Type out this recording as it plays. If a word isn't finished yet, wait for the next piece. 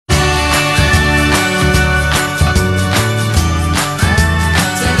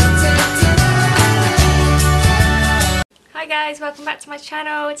welcome back to my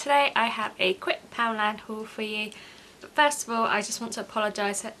channel. Today I have a quick Poundland haul for you. But first of all, I just want to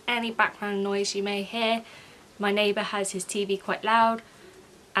apologise for any background noise you may hear. My neighbour has his TV quite loud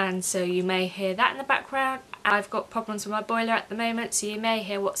and so you may hear that in the background. I've got problems with my boiler at the moment, so you may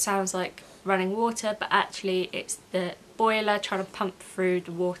hear what sounds like running water, but actually it's the boiler trying to pump through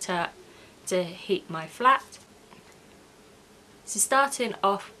the water to heat my flat. So starting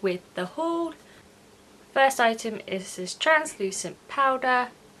off with the haul, first item is this translucent powder,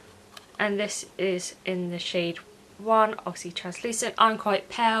 and this is in the shade 1, obviously translucent. I'm quite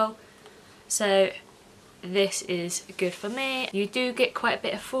pale, so this is good for me. You do get quite a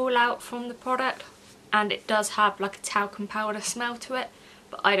bit of fallout from the product, and it does have like a talcum powder smell to it,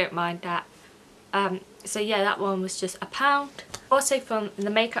 but I don't mind that. So yeah, that one was just £1. Also from the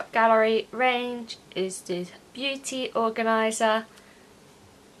Makeup Gallery range is this beauty organiser.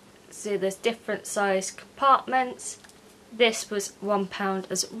 So there's different size compartments. This was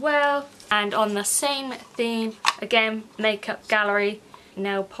 £1 as well. And on the same theme, again, Makeup Gallery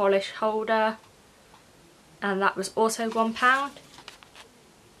nail polish holder, and that was also £1.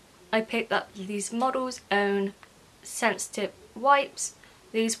 I picked up these Model's Own sensitive wipes.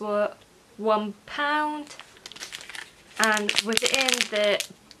 These were £1, and within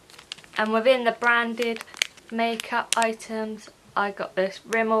the branded makeup items, I got this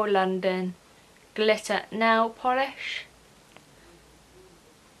Rimmel London glitter nail polish.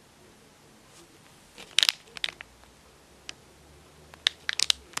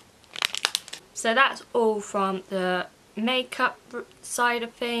 So that's all from the makeup side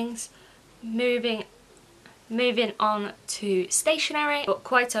of things. Moving on to stationery. Got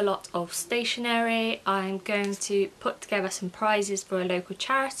quite a lot of stationery. I'm going to put together some prizes for a local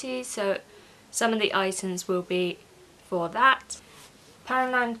charity, so some of the items will be for that.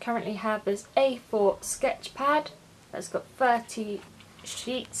 Poundland currently have this A4 sketch pad that's got 30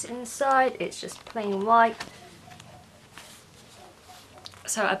 sheets inside. It's just plain white,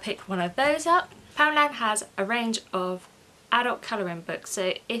 so I picked one of those up. Poundland has a range of adult colouring books,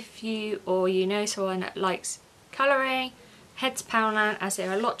 so if you or you know someone that likes colouring, head to Poundland as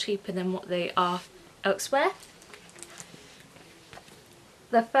they're a lot cheaper than what they are elsewhere.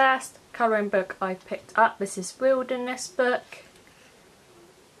 The first colouring book I picked up, this is Wilderness book.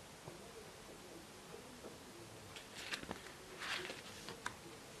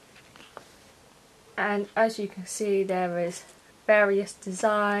 And as you can see, there is various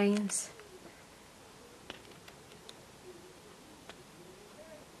designs.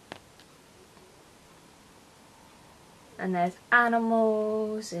 And there's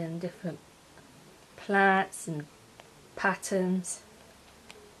animals and different plants and patterns.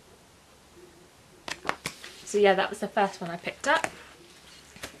 So yeah, that was the first one I picked up.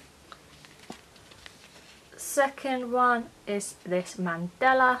 Second one is this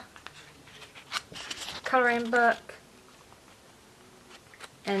Mandela colouring book.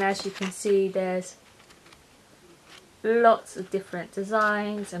 And as you can see, there's lots of different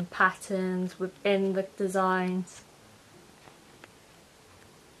designs and patterns within the designs.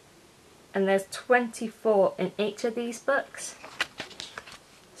 And there's 24 in each of these books.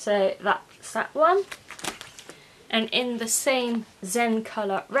 So that's that one. And in the same Zen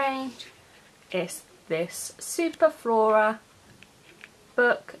colour range is this Super Flora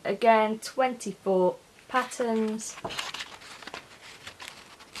book. Again, 24 patterns.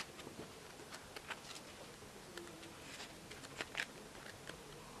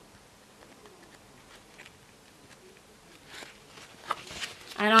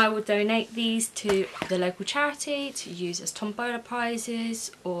 And I will donate these to the local charity to use as tombola prizes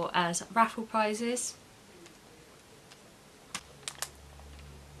or as raffle prizes.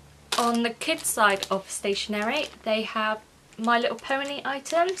 On the kids side of stationery, they have My Little Pony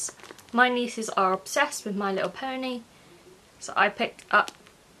items. My nieces are obsessed with My Little Pony, so I picked up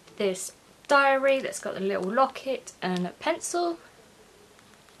this diary that's got a little locket and a pencil,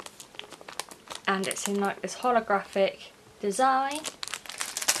 and it's in like this holographic design.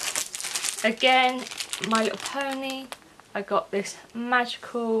 Again, My Little Pony. I got this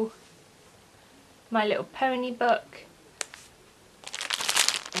magical My Little Pony book,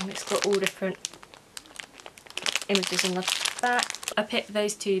 and it's got all different images on the back. I picked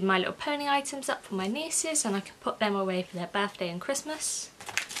those two My Little Pony items up for my nieces, and I can put them away for their birthday and Christmas.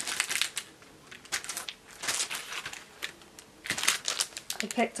 I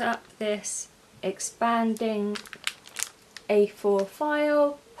picked up this expanding A4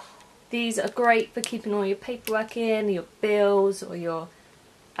 file. These are great for keeping all your paperwork in, your bills or your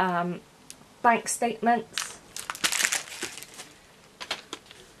bank statements.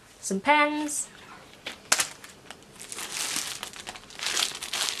 Some pens.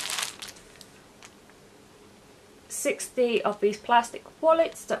 60 of these plastic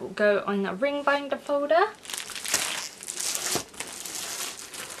wallets that will go on a ring binder folder.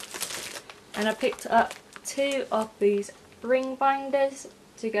 And I picked up 2 of these ring binders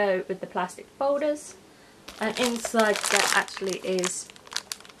to go with the plastic folders. And inside there actually is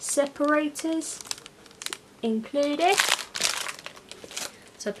separators included.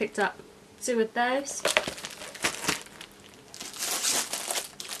 So I picked up 2 of those.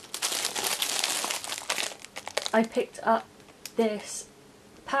 I picked up this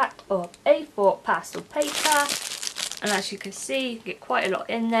pack of A4 pastel paper, and as you can see you get quite a lot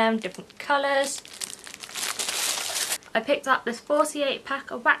in them, different colours. I picked up this 48 pack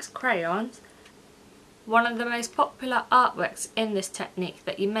of wax crayons. One of the most popular artworks in this technique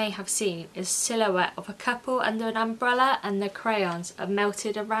that you may have seen is a silhouette of a couple under an umbrella and the crayons are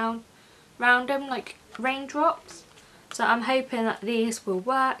melted around them like raindrops. So I'm hoping that these will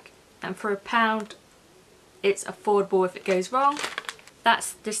work, and for £1 it's affordable if it goes wrong.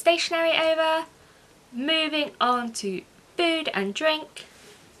 That's the stationery over. Moving on to food and drink.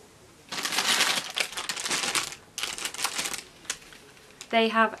 They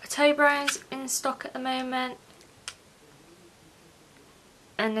have Toblerones in stock at the moment.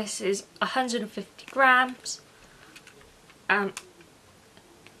 And this is 150 grams. And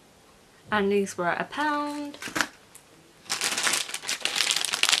these were £1.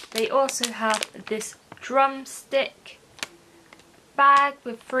 They also have this drumstick bag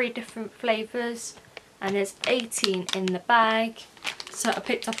with 3 different flavours, and there's 18 in the bag. So I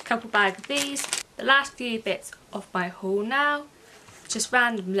picked up a couple bags of these. The last few bits of my haul now, just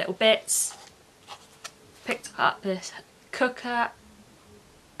random little bits. Picked up this cooker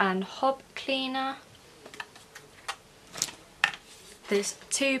and hob cleaner. This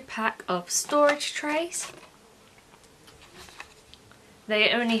 2-pack of storage trays.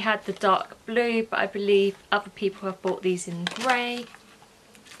 They only had the dark blue, but I believe other people have bought these in grey.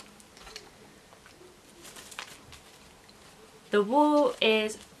 The wool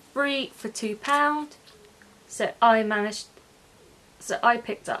is 3 for £2, so I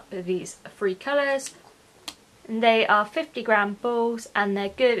picked up these 3 colours. And they are 50-gram balls, and they're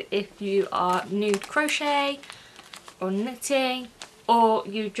good if you are new to crochet or knitting, or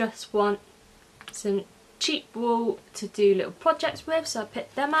you just want some cheap wool to do little projects with, so I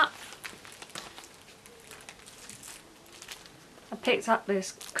picked them up. I picked up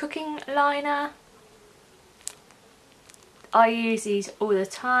this cooking liner. I use these all the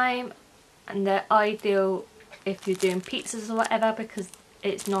time, and they're ideal if you're doing pizzas or whatever because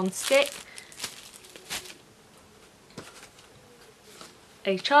it's non-stick.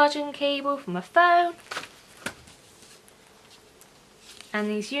 A charging cable for my phone. And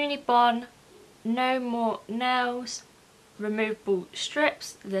these Unibond No More Nails removable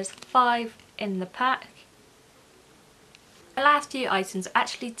strips. There's 5 in the pack. The last few items are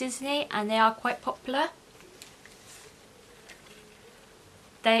actually Disney, and they are quite popular.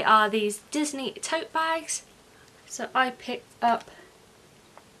 They are these Disney tote bags. So I picked up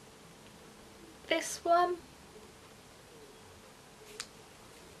this one.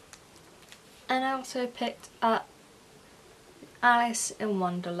 And I also picked up Alice in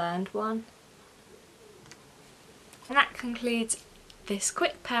Wonderland one. And that concludes this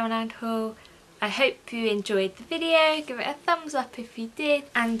quick Poundland haul. I hope you enjoyed the video. Give it a thumbs up if you did,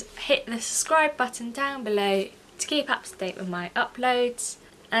 and hit the subscribe button down below to keep up to date with my uploads.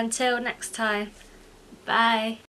 Until next time, bye.